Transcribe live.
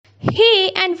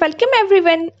Hey and welcome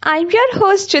everyone. I'm your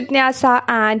host Chitnyasa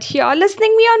and you're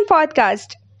listening me on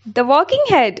podcast The Walking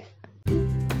Head.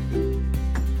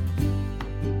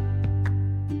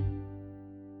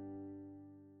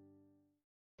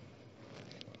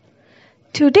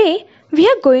 Today we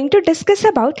are going to discuss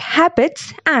about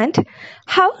habits and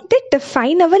how they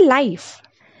define our life.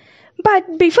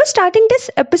 But before starting this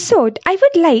episode, I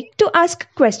would like to ask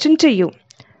a question to you.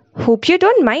 Hope you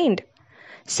don't mind.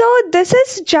 So this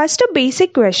is just a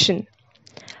basic question.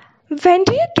 When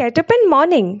do you get up in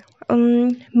morning?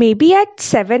 Maybe at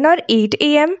 7 or 8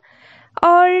 a.m.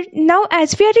 Or now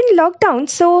as we are in lockdown,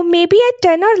 so maybe at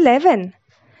 10 or 11.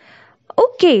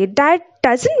 Okay, that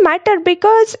doesn't matter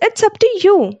because it's up to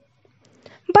you.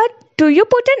 But do you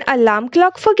put an alarm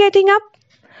clock for getting up?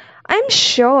 I'm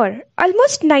sure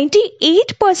almost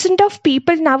 98% of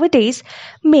people nowadays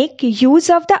make use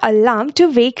of the alarm to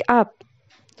wake up.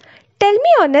 Tell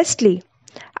me honestly,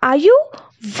 are you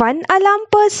one alarm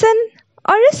person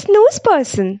or a snooze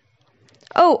person?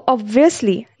 Oh,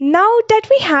 obviously. Now that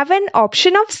we have an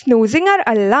option of snoozing our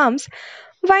alarms,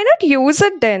 why not use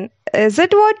it then? Is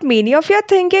it what many of you are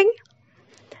thinking?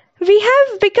 We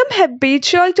have become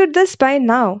habitual to this by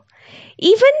now.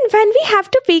 Even when we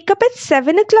have to wake up at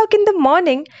 7 o'clock in the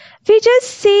morning, we just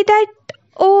say that,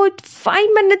 oh, 5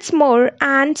 minutes more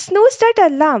and snooze that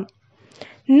alarm.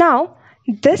 Now,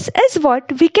 this is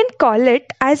what we can call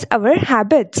it as our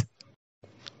habits.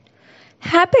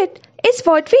 Habit is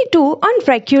what we do on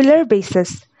regular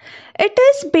basis. It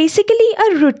is basically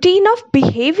a routine of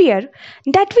behavior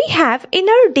that we have in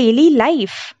our daily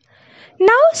life.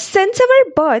 Now, since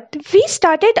our birth, we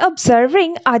started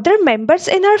observing other members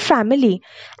in our family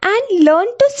and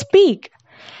learned to speak.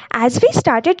 As we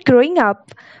started growing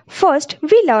up, first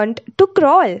we learned to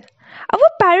crawl. Our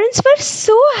parents were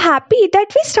so happy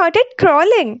that we started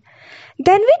crawling.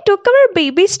 Then we took our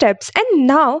baby steps and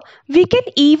now we can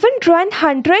even run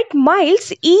 100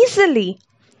 miles easily.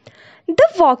 The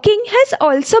walking has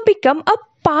also become a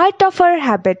part of our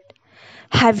habit.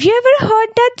 Have you ever heard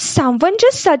that someone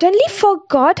just suddenly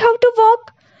forgot how to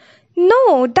walk?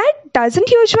 No, that doesn't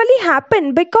usually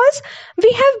happen because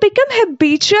we have become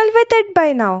habitual with it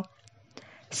by now.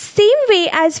 Same way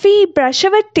as we brush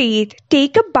our teeth,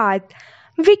 take a bath,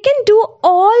 we can do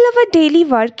all our daily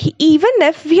work even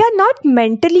if we are not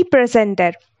mentally present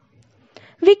there.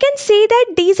 We can say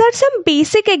that these are some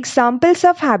basic examples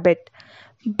of habit.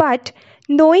 But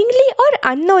knowingly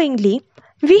or unknowingly,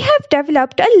 we have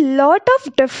developed a lot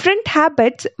of different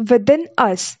habits within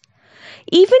us.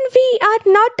 Even we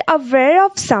are not aware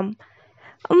of some.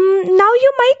 Now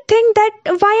you might think that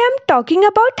why I'm talking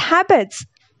about habits.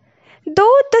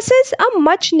 Though this is a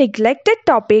much neglected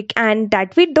topic and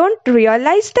that we don't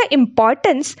realize the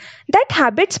importance that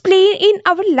habits play in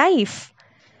our life.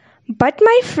 But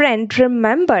my friend,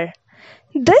 remember,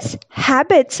 these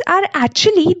habits are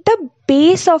actually the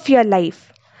base of your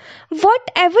life.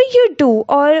 Whatever you do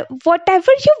or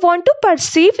whatever you want to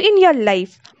perceive in your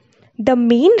life, the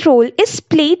main role is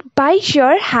played by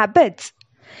your habits.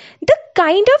 The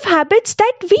kind of habits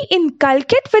that we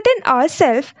inculcate within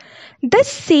ourselves, the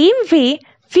same way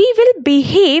we will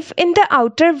behave in the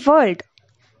outer world.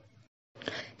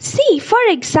 See, for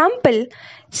example,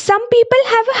 some people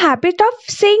have a habit of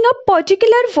saying a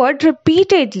particular word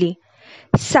repeatedly.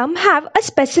 Some have a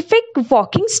specific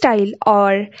walking style,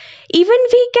 or even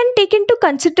we can take into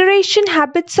consideration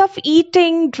habits of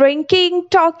eating, drinking,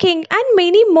 talking, and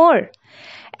many more.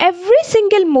 Every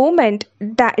single moment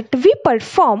that we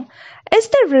perform is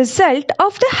the result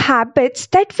of the habits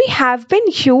that we have been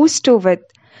used to with.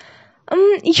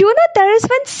 There is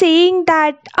one saying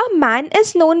that a man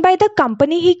is known by the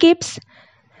company he keeps.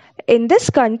 In this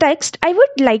context, I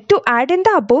would like to add in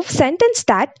the above sentence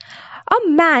that a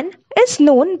man is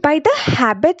known by the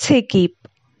habits he keeps.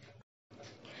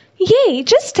 Yay,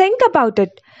 just think about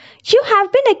it. You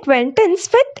have been acquaintance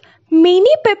with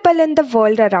many people in the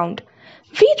world around.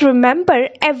 We remember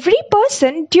every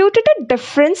person due to the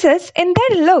differences in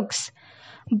their looks.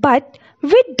 But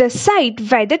we decide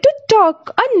whether to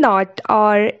talk or not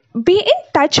or be in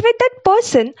touch with that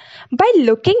person by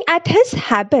looking at his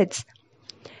habits.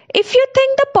 If you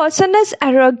think the person is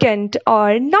arrogant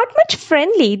or not much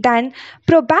friendly, then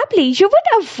probably you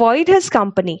would avoid his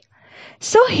company.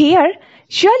 So here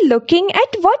you're looking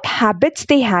at what habits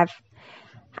they have.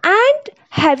 And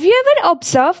have you ever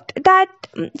observed that,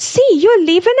 see, you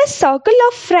live in a circle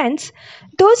of friends,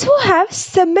 those who have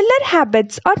similar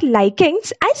habits or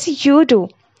likings as you do?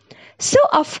 So,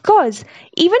 of course,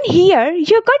 even here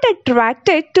you got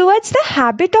attracted towards the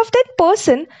habit of that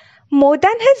person more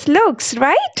than his looks,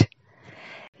 right?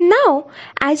 Now,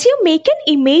 as you make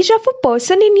an image of a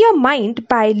person in your mind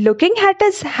by looking at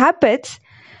his habits,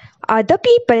 other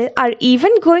people are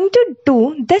even going to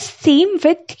do the same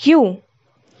with you.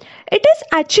 It is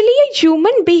actually a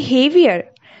human behavior.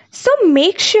 So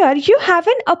make sure you have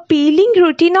an appealing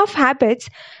routine of habits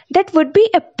that would be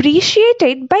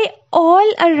appreciated by all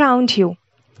around you.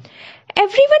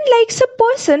 Everyone likes a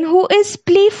person who is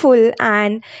playful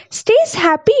and stays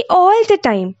happy all the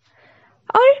time.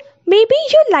 Or maybe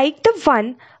you like the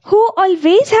one who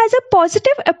always has a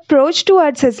positive approach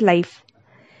towards his life.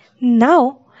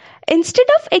 Now, instead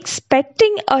of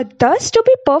expecting others to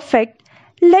be perfect,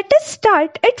 let us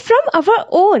start it from our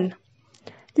own.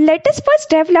 Let us first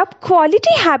develop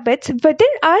quality habits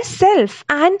within ourselves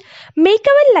and make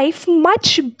our life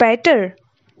much better.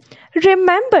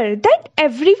 Remember that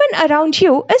everyone around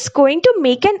you is going to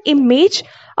make an image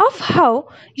of how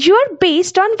you are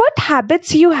based on what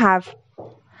habits you have.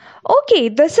 Okay,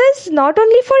 this is not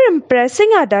only for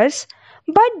impressing others,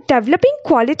 but developing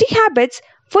quality habits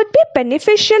would be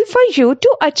beneficial for you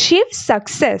to achieve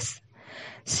success.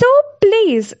 So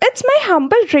please, it's my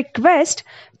humble request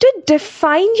to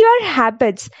define your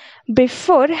habits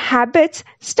before habits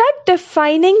start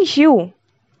defining you.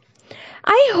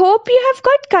 I hope you have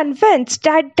got convinced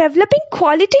that developing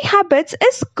quality habits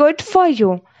is good for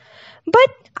you. But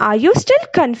are you still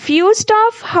confused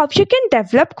of how you can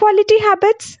develop quality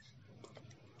habits?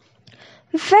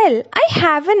 Well, I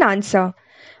have an answer.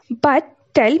 But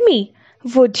tell me,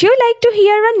 would you like to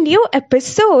hear a new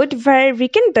episode where we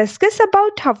can discuss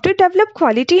about how to develop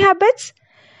quality habits?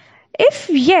 If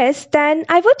yes, then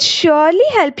I would surely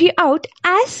help you out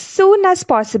as soon as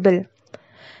possible.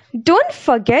 Don't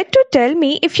forget to tell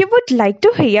me if you would like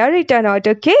to hear it or not,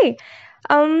 okay?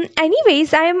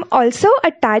 Anyways, I am also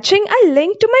attaching a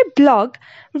link to my blog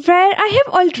where I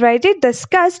have already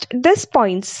discussed this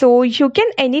point, so you can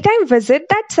anytime visit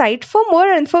that site for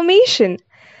more information.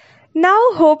 Now,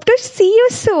 hope to see you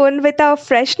soon with a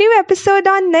fresh new episode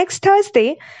on next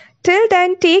Thursday. Till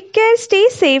then, take care, stay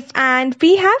safe, and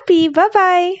be happy. Bye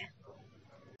bye.